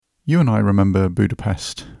You and I remember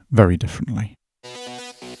Budapest very differently.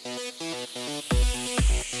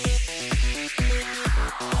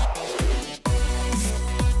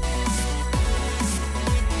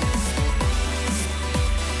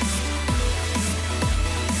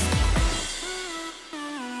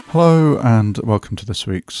 Hello and welcome to this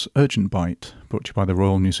week's Urgent Bite, brought to you by the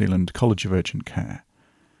Royal New Zealand College of Urgent Care.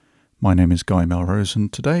 My name is Guy Melrose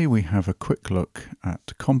and today we have a quick look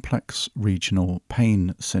at complex regional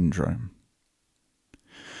pain syndrome.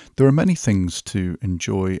 There are many things to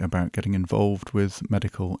enjoy about getting involved with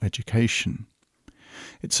medical education.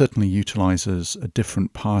 It certainly utilises a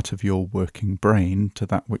different part of your working brain to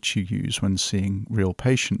that which you use when seeing real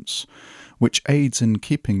patients, which aids in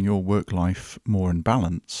keeping your work life more in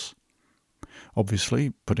balance.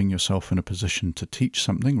 Obviously, putting yourself in a position to teach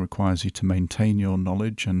something requires you to maintain your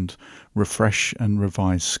knowledge and refresh and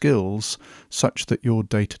revise skills such that your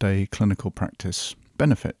day-to-day clinical practice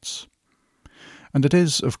benefits. And it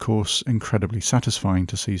is, of course, incredibly satisfying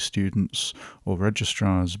to see students or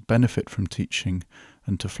registrars benefit from teaching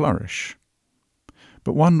and to flourish.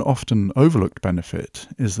 But one often overlooked benefit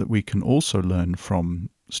is that we can also learn from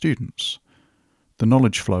students. The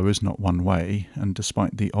knowledge flow is not one way, and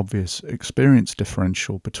despite the obvious experience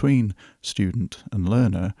differential between student and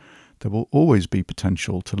learner, there will always be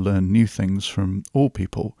potential to learn new things from all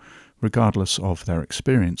people, regardless of their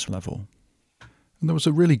experience level. And there was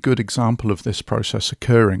a really good example of this process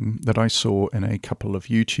occurring that I saw in a couple of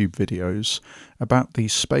YouTube videos about the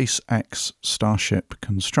SpaceX Starship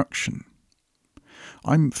construction.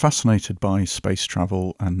 I'm fascinated by space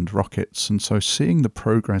travel and rockets, and so seeing the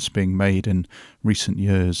progress being made in recent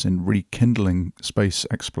years in rekindling space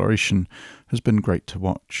exploration has been great to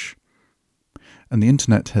watch. And the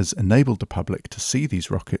internet has enabled the public to see these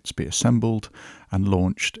rockets be assembled and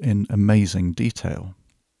launched in amazing detail.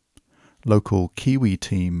 Local Kiwi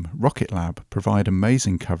team Rocket Lab provide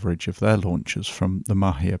amazing coverage of their launches from the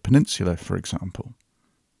Mahia Peninsula, for example.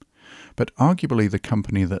 But arguably the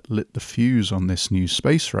company that lit the fuse on this new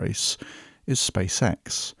space race is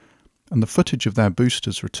SpaceX, and the footage of their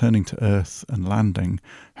boosters returning to Earth and landing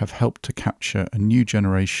have helped to capture a new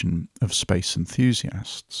generation of space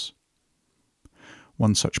enthusiasts.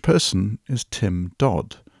 One such person is Tim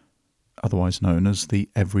Dodd, otherwise known as the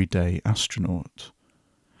Everyday Astronaut.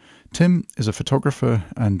 Tim is a photographer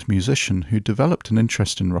and musician who developed an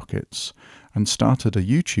interest in rockets and started a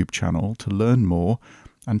YouTube channel to learn more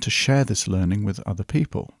and to share this learning with other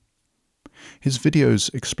people. His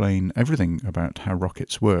videos explain everything about how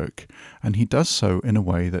rockets work, and he does so in a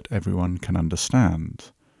way that everyone can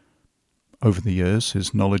understand. Over the years,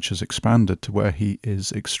 his knowledge has expanded to where he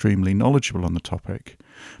is extremely knowledgeable on the topic,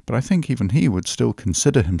 but I think even he would still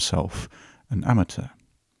consider himself an amateur.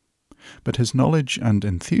 But his knowledge and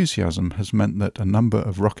enthusiasm has meant that a number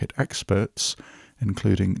of rocket experts,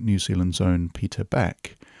 including New Zealand's own Peter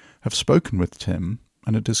Beck, have spoken with Tim,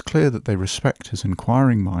 and it is clear that they respect his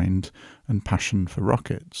inquiring mind and passion for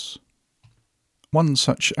rockets. One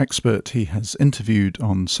such expert he has interviewed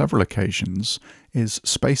on several occasions is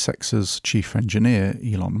SpaceX's chief engineer,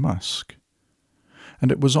 Elon Musk.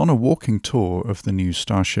 And it was on a walking tour of the new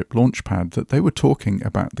Starship launch pad that they were talking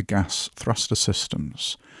about the gas thruster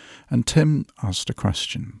systems, and Tim asked a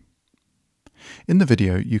question. In the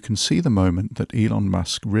video, you can see the moment that Elon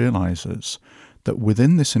Musk realizes that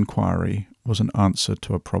within this inquiry was an answer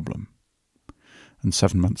to a problem. And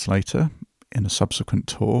 7 months later, in a subsequent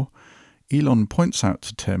tour, Elon points out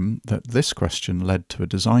to Tim that this question led to a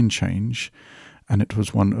design change, and it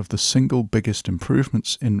was one of the single biggest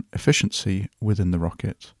improvements in efficiency within the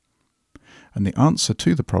rocket. And the answer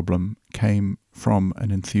to the problem came from an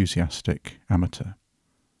enthusiastic amateur.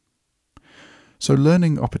 So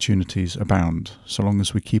learning opportunities abound, so long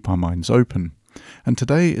as we keep our minds open. And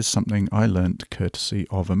today is something I learnt courtesy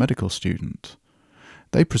of a medical student.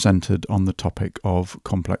 They presented on the topic of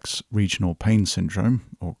complex regional pain syndrome,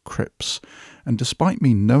 or CRIPS, and despite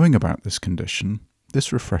me knowing about this condition,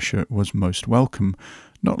 this refresher was most welcome,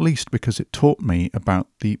 not least because it taught me about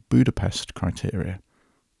the Budapest criteria,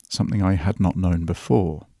 something I had not known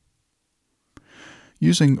before.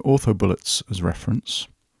 Using orthobullets as reference,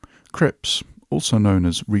 CRIPS, also known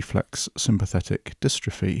as reflex sympathetic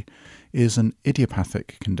dystrophy, is an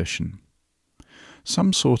idiopathic condition.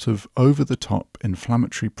 Some sort of over-the-top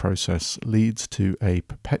inflammatory process leads to a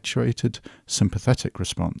perpetuated sympathetic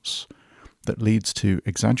response that leads to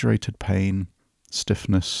exaggerated pain,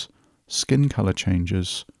 stiffness, skin colour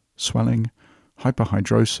changes, swelling,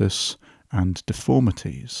 hyperhidrosis, and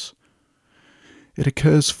deformities. It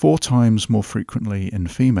occurs 4 times more frequently in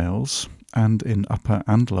females and in upper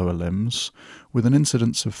and lower limbs, with an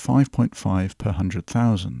incidence of 5.5 per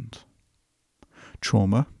 100,000.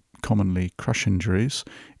 Trauma, commonly crush injuries,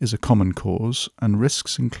 is a common cause, and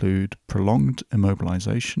risks include prolonged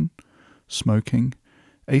immobilization, smoking,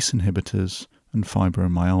 ACE inhibitors, and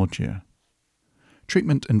fibromyalgia.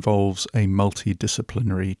 Treatment involves a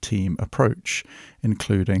multidisciplinary team approach,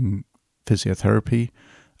 including physiotherapy,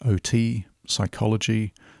 OT,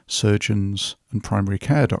 psychology, surgeons, and primary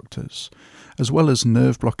care doctors, as well as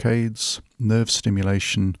nerve blockades, nerve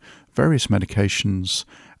stimulation, various medications,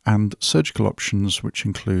 and surgical options which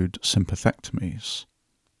include sympathectomies.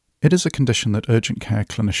 It is a condition that urgent care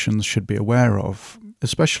clinicians should be aware of,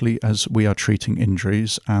 especially as we are treating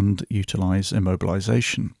injuries and utilise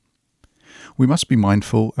immobilisation. We must be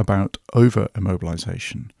mindful about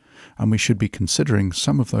over-immobilisation, and we should be considering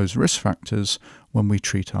some of those risk factors when we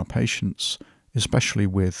treat our patients, especially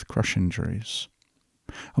with crush injuries.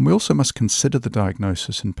 And we also must consider the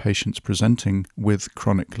diagnosis in patients presenting with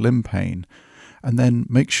chronic limb pain, and then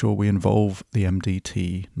make sure we involve the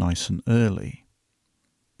MDT nice and early.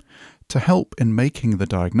 To help in making the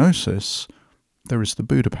diagnosis, there is the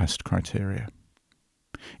Budapest criteria.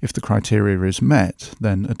 If the criteria is met,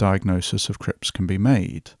 then a diagnosis of CRIPS can be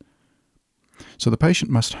made. So the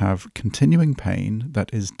patient must have continuing pain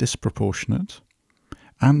that is disproportionate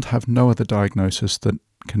and have no other diagnosis that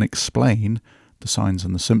can explain the signs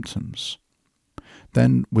and the symptoms.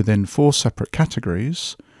 Then, within 4 separate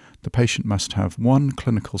categories, the patient must have one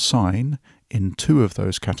clinical sign in 2 of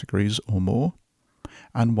those categories or more,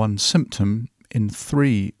 and one symptom in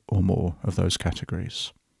 3 or more of those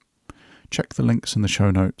categories. Check the links in the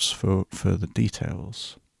show notes for further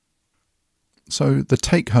details. So the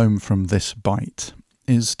take-home from this bite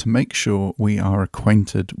is to make sure we are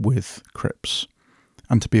acquainted with CRIPS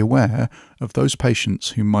and to be aware of those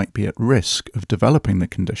patients who might be at risk of developing the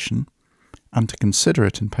condition, and to consider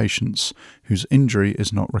it in patients whose injury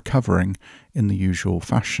is not recovering in the usual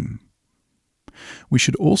fashion. We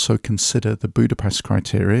should also consider the Budapest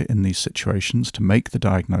criteria in these situations to make the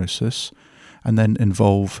diagnosis, and then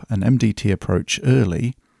involve an MDT approach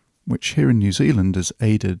early, which here in New Zealand is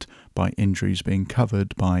aided by injuries being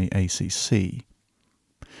covered by ACC.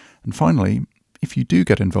 And finally, if you do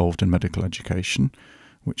get involved in medical education,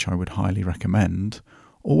 which I would highly recommend,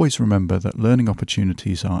 always remember that learning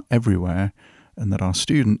opportunities are everywhere and that our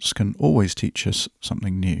students can always teach us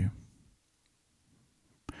something new.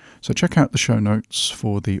 So check out the show notes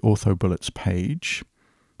for the Ortho Bullets page.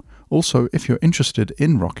 Also, if you're interested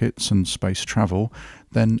in rockets and space travel,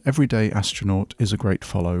 then Everyday Astronaut is a great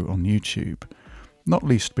follow on YouTube, not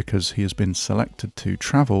least because he has been selected to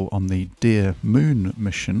travel on the Dear Moon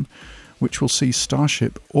mission, which will see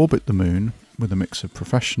Starship orbit the Moon with a mix of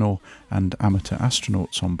professional and amateur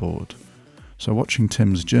astronauts on board. So watching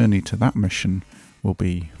Tim's journey to that mission will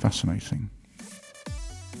be fascinating.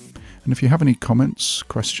 And if you have any comments,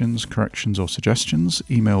 questions, corrections or suggestions,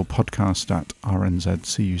 email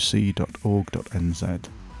podcast@rnzcuc.org.nz.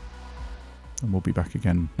 And we'll be back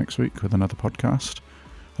again next week with another podcast.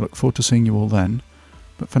 I look forward to seeing you all then,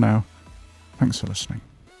 but for now, thanks for listening.